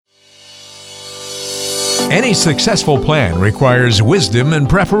Any successful plan requires wisdom and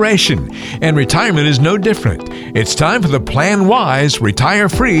preparation, and retirement is no different. It's time for the Plan Wise, Retire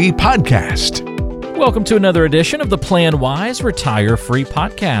Free podcast. Welcome to another edition of the Plan Wise, Retire Free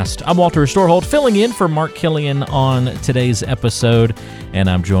podcast. I'm Walter Storholt, filling in for Mark Killian on today's episode, and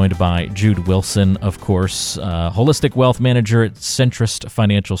I'm joined by Jude Wilson, of course, Holistic Wealth Manager at Centrist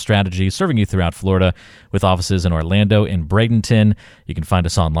Financial Strategy, serving you throughout Florida with offices in Orlando and Bradenton. You can find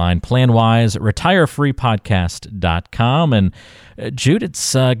us online, PlanWiseRetireFreePodcast.com. And Jude,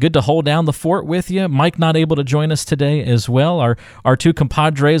 it's good to hold down the fort with you. Mike not able to join us today as well. Our two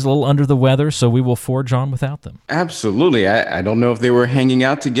compadres a little under the weather, so we will forge on without them. Absolutely. I don't know if they were hanging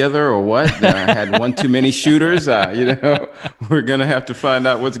out together or what. I had one too many shooters. We're going to have to find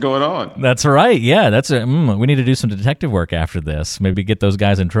out what's going on. That's right. Yeah, we need to do some detective work after this. Maybe get those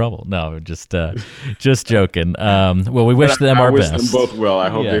guys in trouble. No, just joking. Well, we wish them our best. I wish them both well. I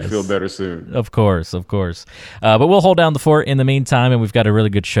hope Yes. they feel better soon. Of course. But we'll hold down the fort in the meantime, and we've got a really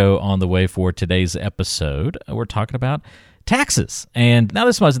good show on the way for today's episode. We're talking about taxes. And now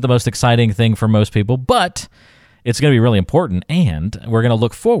this wasn't the most exciting thing for most people, but it's going to be really important, and we're going to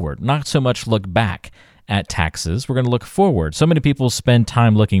look forward, not so much look back at taxes. We're going to look forward. So many people spend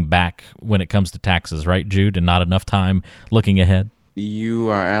time looking back when it comes to taxes, right, Jude, and not enough time looking ahead? You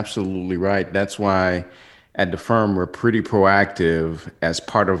are absolutely right. That's why at the firm, we're pretty proactive as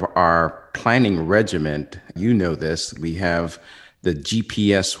part of our planning regiment. You know this. We have the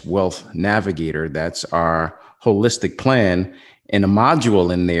GPS Wealth Navigator. That's our holistic plan. And a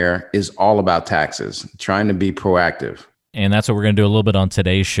module in there is all about taxes, trying to be proactive. And that's what we're going to do a little bit on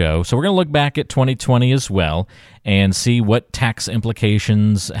today's show. So we're going to look back at 2020 as well and see what tax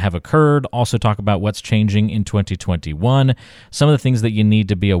implications have occurred. Also talk about what's changing in 2021, some of the things that you need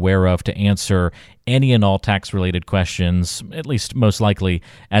to be aware of to answer any and all tax-related questions, at least most likely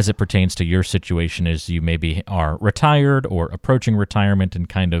as it pertains to your situation as you maybe are retired or approaching retirement and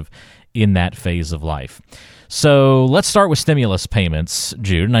kind of in that phase of life. So let's start with stimulus payments,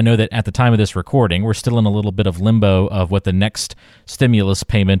 Jude. And I know that at the time of this recording, we're still in a little bit of limbo of what the next stimulus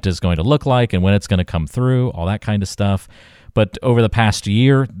payment is going to look like and when it's going to come through, all that kind of stuff. But over the past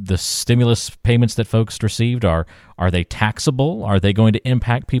year, the stimulus payments that folks received, are they taxable? Are they going to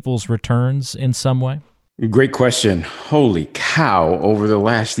impact people's returns in some way? Great question. Holy cow. Over the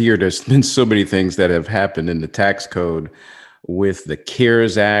last year, there's been so many things that have happened in the tax code with the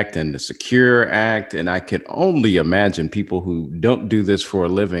CARES Act and the Secure Act. And I can only imagine people who don't do this for a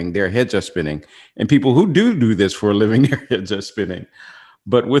living, their heads are spinning. And people who do this for a living, their heads are spinning.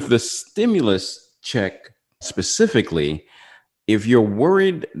 But with the stimulus check specifically, if you're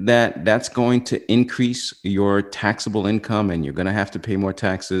worried that that's going to increase your taxable income and you're going to have to pay more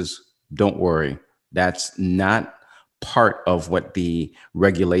taxes, don't worry. That's not part of what the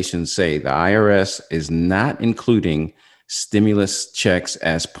regulations say. The IRS is not including stimulus checks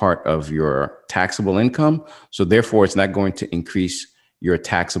as part of your taxable income. So therefore, it's not going to increase your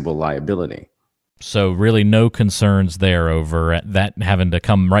taxable liability. So really no concerns there over that having to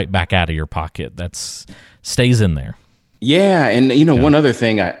come right back out of your pocket. That's stays in there. Yeah. And, one other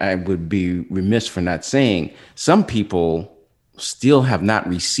thing I would be remiss for not saying, some people still have not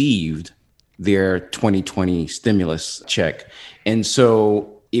received their 2020 stimulus check. And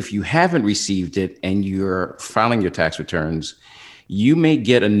so if you haven't received it and you're filing your tax returns, you may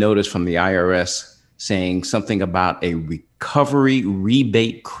get a notice from the IRS saying something about a recovery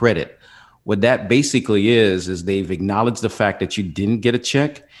rebate credit. What that basically is they've acknowledged the fact that you didn't get a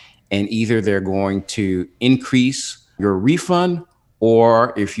check, and either they're going to increase your refund,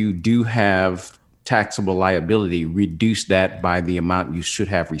 or if you do have taxable liability, reduce that by the amount you should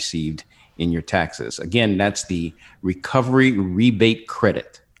have received in your taxes. Again, that's the recovery rebate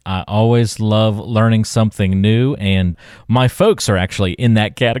credit. I always love learning something new, and my folks are actually in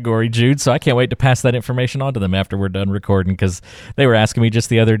that category, Jude, so I can't wait to pass that information on to them after we're done recording, because they were asking me just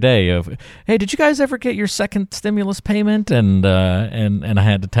the other day of, hey, did you guys ever get your second stimulus payment? And I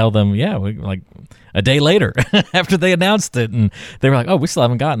had to tell them, yeah, like a day later after they announced it, and they were like, oh, we still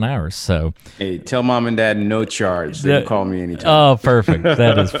haven't gotten ours. So hey, tell mom and dad no charge. They can call me anytime. Oh, perfect.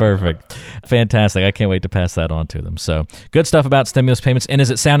 That is perfect. Fantastic. I can't wait to pass that on to them. So good stuff about stimulus payments. And is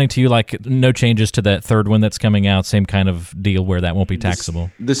it sounding to you like no changes to that third one that's coming out? Same kind of deal where that won't be taxable?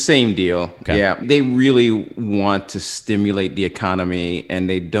 The same deal. Okay. Yeah. They really want to stimulate the economy, and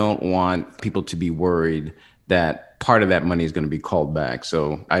they don't want people to be worried that part of that money is going to be called back.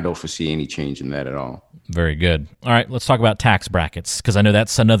 So I don't foresee any change in that at all. Very good. All right, let's talk about tax brackets, because I know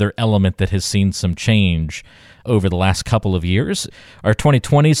that's another element that has seen some change over the last couple of years. Are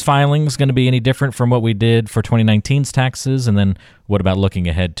 2020's filings going to be any different from what we did for 2019's taxes? And then what about looking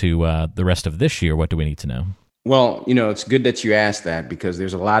ahead to the rest of this year? What do we need to know? Well, it's good that you asked that, because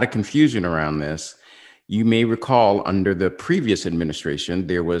there's a lot of confusion around this. You may recall under the previous administration,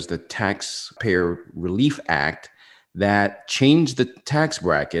 there was the Taxpayer Relief Act that changed the tax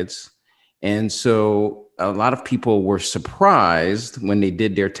brackets. And so a lot of people were surprised when they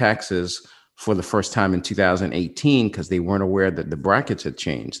did their taxes for the first time in 2018, because they weren't aware that the brackets had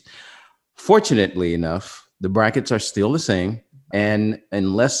changed. Fortunately enough, the brackets are still the same. And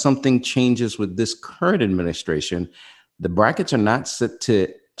unless something changes with this current administration, the brackets are not set to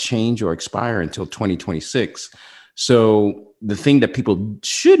change or expire until 2026. So the thing that people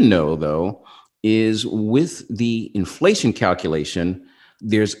should know, though, is with the inflation calculation,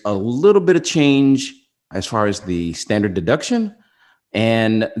 there's a little bit of change as far as the standard deduction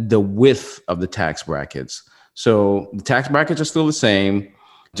and the width of the tax brackets. So the tax brackets are still the same.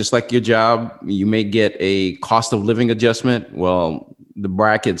 Just like your job, you may get a cost of living adjustment. Well, the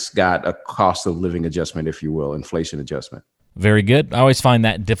brackets got a cost of living adjustment, if you will, inflation adjustment. Very good. I always find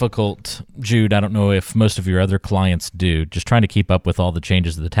that difficult, Jude. I don't know if most of your other clients do, just trying to keep up with all the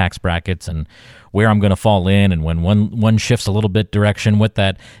changes of the tax brackets and where I'm going to fall in, and when one shifts a little bit direction, what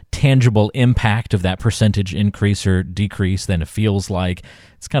that tangible impact of that percentage increase or decrease then it feels like.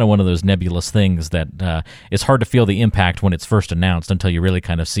 It's kind of one of those nebulous things that it's hard to feel the impact when it's first announced until you really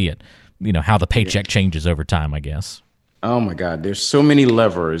kind of see it, how the paycheck changes over time, I guess. Oh my God, there's so many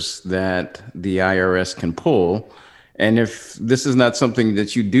levers that the IRS can pull. And if this is not something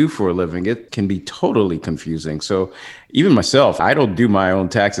that you do for a living, it can be totally confusing. So even myself, I don't do my own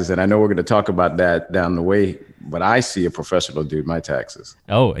taxes. And I know we're going to talk about that down the way, but I see a professional do my taxes.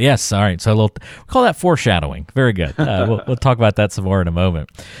 Oh, yes. All right. So we'll call that foreshadowing. Very good. We'll talk about that some more in a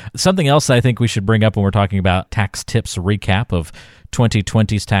moment. Something else I think we should bring up when we're talking about tax tips recap of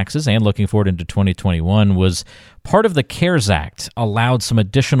 2020's taxes and looking forward into 2021 was part of the CARES Act allowed some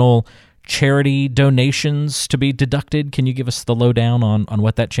additional charity donations to be deducted. Can you give us the lowdown on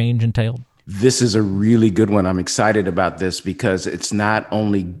what that change entailed? This is a really good one. I'm excited about this because it's not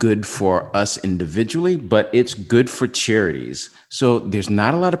only good for us individually, but it's good for charities. So there's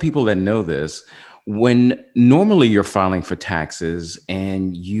not a lot of people that know this. When normally you're filing for taxes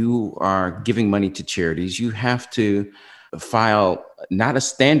and you are giving money to charities, you have to file not a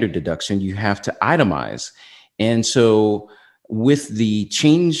standard deduction, you have to itemize. And so with the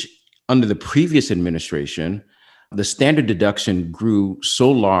change under the previous administration, the standard deduction grew so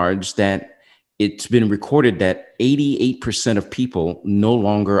large that it's been recorded that 88% of people no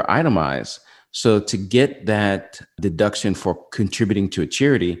longer itemize. So to get that deduction for contributing to a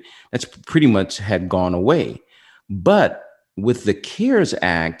charity, that's pretty much had gone away. But with the CARES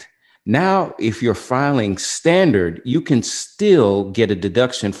Act, now if you're filing standard, you can still get a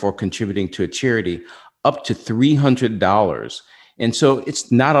deduction for contributing to a charity up to $300. And so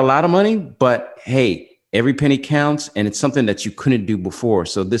it's not a lot of money, but hey, every penny counts, and it's something that you couldn't do before.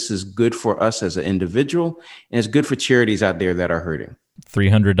 So this is good for us as an individual, and it's good for charities out there that are hurting.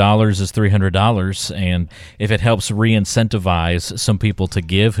 $300 is $300, and if it helps re-incentivize some people to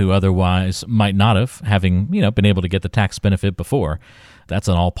give who otherwise might not have, having been able to get the tax benefit before, that's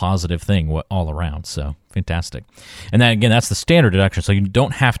an all positive thing all around. So fantastic. And then again, that's the standard deduction, so you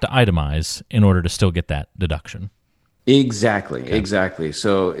don't have to itemize in order to still get that deduction. Exactly.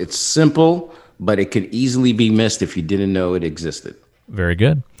 So it's simple, but it could easily be missed if you didn't know it existed. Very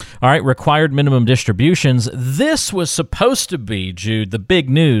good. All right, required minimum distributions. This was supposed to be, Jude, the big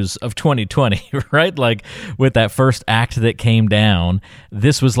news of 2020, right? Like with that first act that came down,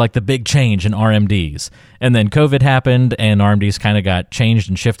 this was like the big change in RMDs. And then COVID happened and RMDs kind of got changed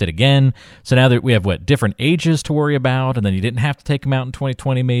and shifted again. So now that we have, different ages to worry about, and then you didn't have to take them out in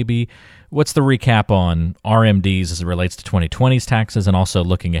 2020 maybe. What's the recap on RMDs as it relates to 2020's taxes and also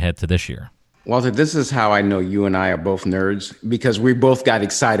looking ahead to this year? Walter, this is how I know you and I are both nerds, because we both got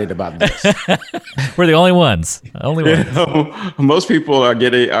excited about this. We're the only ones. Most people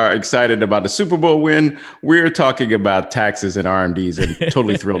are excited about the Super Bowl win. We're talking about taxes and RMDs and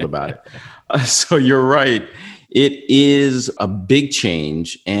totally thrilled about it. So you're right. It is a big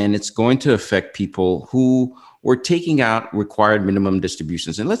change, and it's going to affect people who were taking out required minimum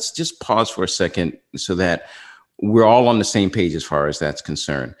distributions. And let's just pause for a second so that we're all on the same page as far as that's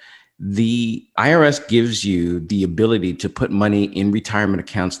concerned. The IRS gives you the ability to put money in retirement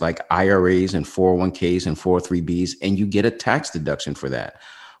accounts like IRAs and 401ks and 403bs, and you get a tax deduction for that.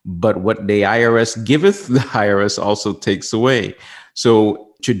 But what the IRS giveth, the IRS also takes away.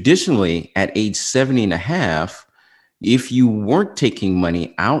 So traditionally, at age 70 and a half, if you weren't taking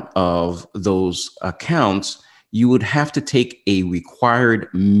money out of those accounts, you would have to take a required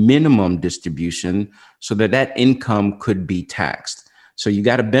minimum distribution so that that income could be taxed. So you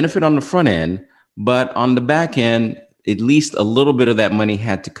got a benefit on the front end, but on the back end, at least a little bit of that money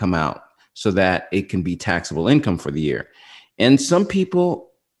had to come out so that it can be taxable income for the year. And some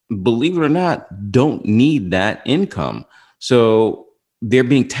people, believe it or not, don't need that income. So they're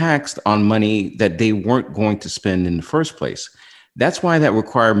being taxed on money that they weren't going to spend in the first place. That's why that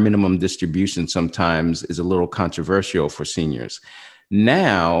required minimum distribution sometimes is a little controversial for seniors.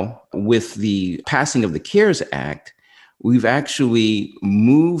 Now, with the passing of the CARES Act, we've actually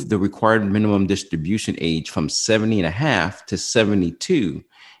moved the required minimum distribution age from 70 and a half to 72.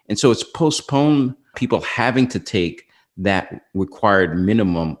 And so it's postponed people having to take that required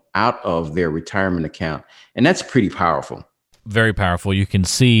minimum out of their retirement account. And that's pretty powerful. Very powerful. You can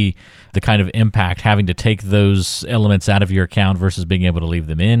see the kind of impact having to take those elements out of your account versus being able to leave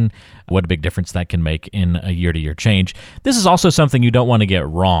them in. What a big difference that can make in a year-to-year change. This is also something you don't want to get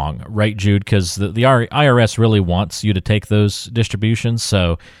wrong, right, Jude? Because the IRS really wants you to take those distributions.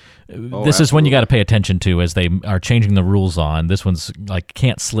 So this is when you got to pay attention to as they are changing the rules on. This one's like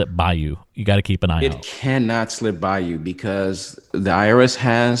can't slip by you. You got to keep an eye out. It cannot slip by you because the IRS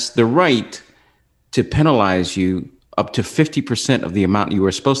has the right to penalize you up to 50% of the amount you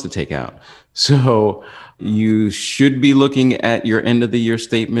were supposed to take out. So you should be looking at your end of the year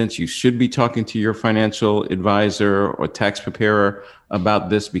statements. You should be talking to your financial advisor or tax preparer about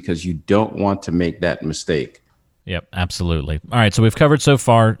this because you don't want to make that mistake. Yep, absolutely. All right, so we've covered so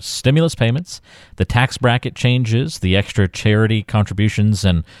far stimulus payments, the tax bracket changes, the extra charity contributions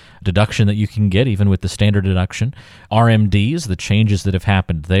and deduction that you can get even with the standard deduction, RMDs, the changes that have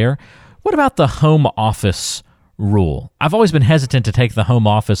happened there. What about the home office rule? I've always been hesitant to take the home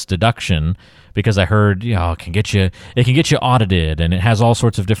office deduction because I heard, it can get you audited and it has all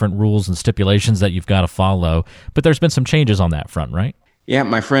sorts of different rules and stipulations that you've got to follow. But there's been some changes on that front, right? Yeah,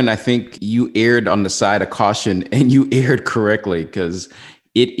 my friend, I think you erred on the side of caution and you erred correctly because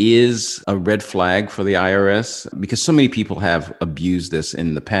it is a red flag for the IRS because so many people have abused this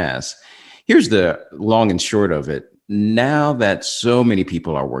in the past. Here's the long and short of it. Now that so many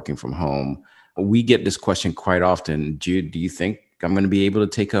people are working from home, we get this question quite often. Jude, do you think I'm going to be able to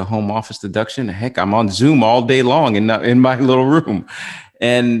take a home office deduction? Heck, I'm on Zoom all day long in my little room.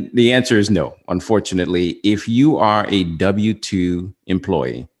 And the answer is no. Unfortunately, if you are a W-2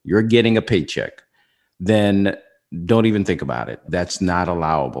 employee, you're getting a paycheck, then don't even think about it. That's not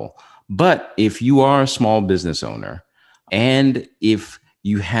allowable. But if you are a small business owner and if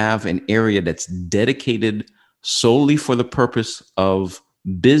you have an area that's dedicated solely for the purpose of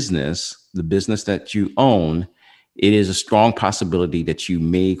business, the business that you own, it is a strong possibility that you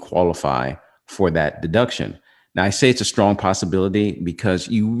may qualify for that deduction. Now, I say it's a strong possibility because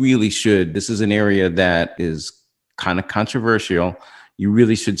you really should. This is an area that is kind of controversial. You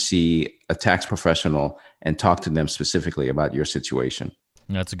really should see a tax professional and talk to them specifically about your situation.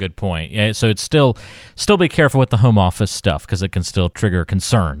 That's a good point. Yeah, so it's still be careful with the home office stuff because it can still trigger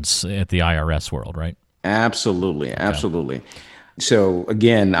concerns at the IRS world, right? Absolutely. Absolutely. Okay. So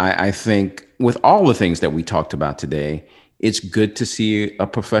again, I think with all the things that we talked about today, it's good to see a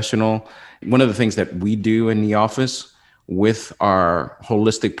professional. One of the things that we do in the office with our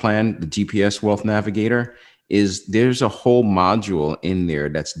holistic plan, the GPS Wealth Navigator, is there's a whole module in there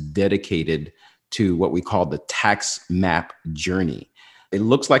that's dedicated to what we call the tax map journey. It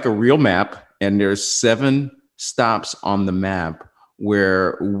looks like a real map, and there's 7 stops on the map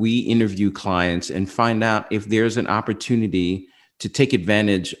where we interview clients and find out if there's an opportunity to take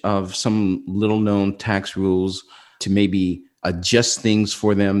advantage of some little known tax rules to maybe adjust things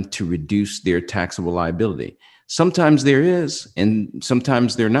for them to reduce their taxable liability. Sometimes there is, and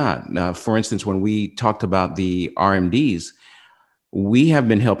sometimes they're not. For instance, when we talked about the RMDs, we have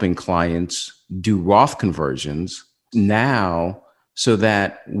been helping clients do Roth conversions now so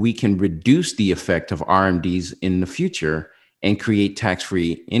that we can reduce the effect of RMDs in the future and create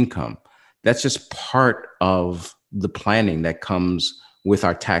tax-free income. That's just part of the planning that comes with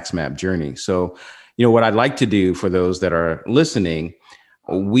our tax map journey. So, what I'd like to do for those that are listening,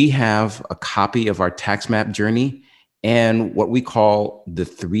 we have a copy of our tax map journey and what we call the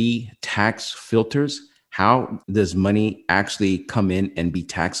 3 tax filters. How does money actually come in and be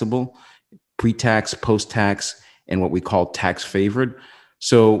taxable? Pre-tax, post-tax, and what we call tax favored.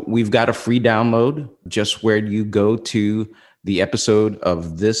 So we've got a free download just where you go to the episode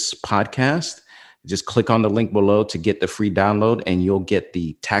of this podcast. Just click on the link below to get the free download, and you'll get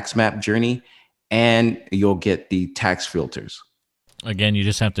the tax map journey and you'll get the tax filters. Again, you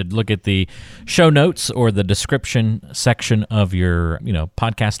just have to look at the show notes or the description section of your,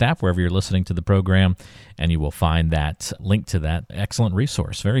 podcast app, wherever you're listening to the program, and you will find that link to that excellent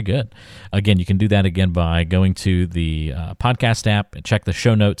resource. Very good. Again, you can do that again by going to the podcast app and check the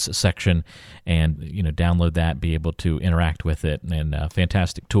show notes section and, download that, be able to interact with it, and a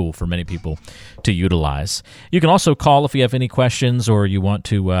fantastic tool for many people to utilize. You can also call if you have any questions, or you want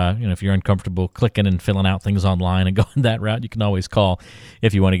to, if you're uncomfortable clicking and filling out things online and going that route, you can always call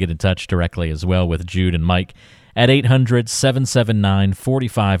if you want to get in touch directly as well with Jude and Mike at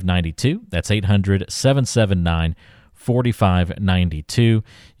 800-779-4592. That's 800-779-4592.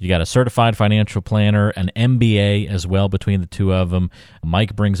 You got a certified financial planner, an MBA as well between the two of them.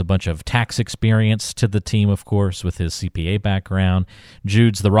 Mike brings a bunch of tax experience to the team, of course, with his CPA background.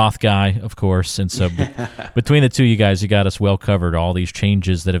 Jude's the Roth guy, of course. And so between the two you guys, you got us well covered, all these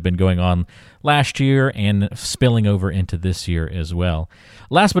changes that have been going on last year and spilling over into this year as well.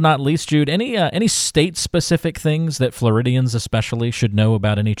 Last but not least, Jude, any state-specific things that Floridians especially should know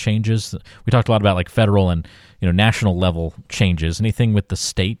about any changes? We talked a lot about like federal and national level changes. Anything with the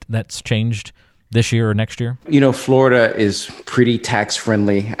state that's changed this year or next year? Florida is pretty tax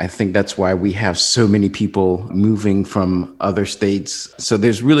friendly. I think that's why we have so many people moving from other states. So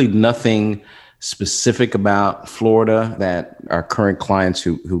there's really nothing specific about Florida that our current clients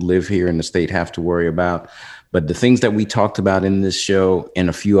who live here in the state have to worry about. But the things that we talked about in this show and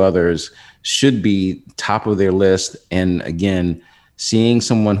a few others should be top of their list. And again, seeing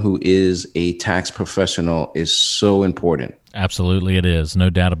someone who is a tax professional is so important. Absolutely it is. No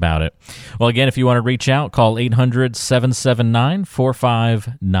doubt about it. Well, again, if you want to reach out, call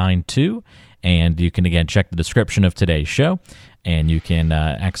 800-779-4592. And you can, again, check the description of today's show, and you can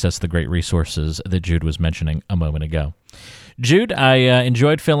access the great resources that Jude was mentioning a moment ago. Jude, I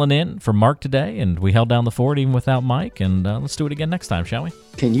enjoyed filling in for Mark today, and we held down the fort even without Mike, and let's do it again next time, shall we?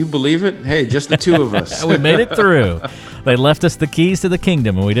 Can you believe it? Hey, just the two of us. We made it through. They left us the keys to the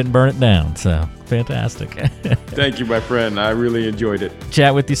kingdom, and we didn't burn it down, so fantastic. Thank you, my friend. I really enjoyed it.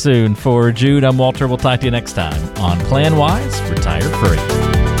 Chat with you soon. For Jude, I'm Walter. We'll talk to you next time on Plan Wise, Retire Free.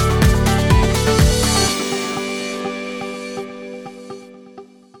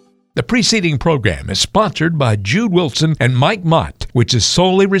 The preceding program is sponsored by Jude Wilson and Mike Mott, which is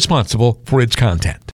solely responsible for its content.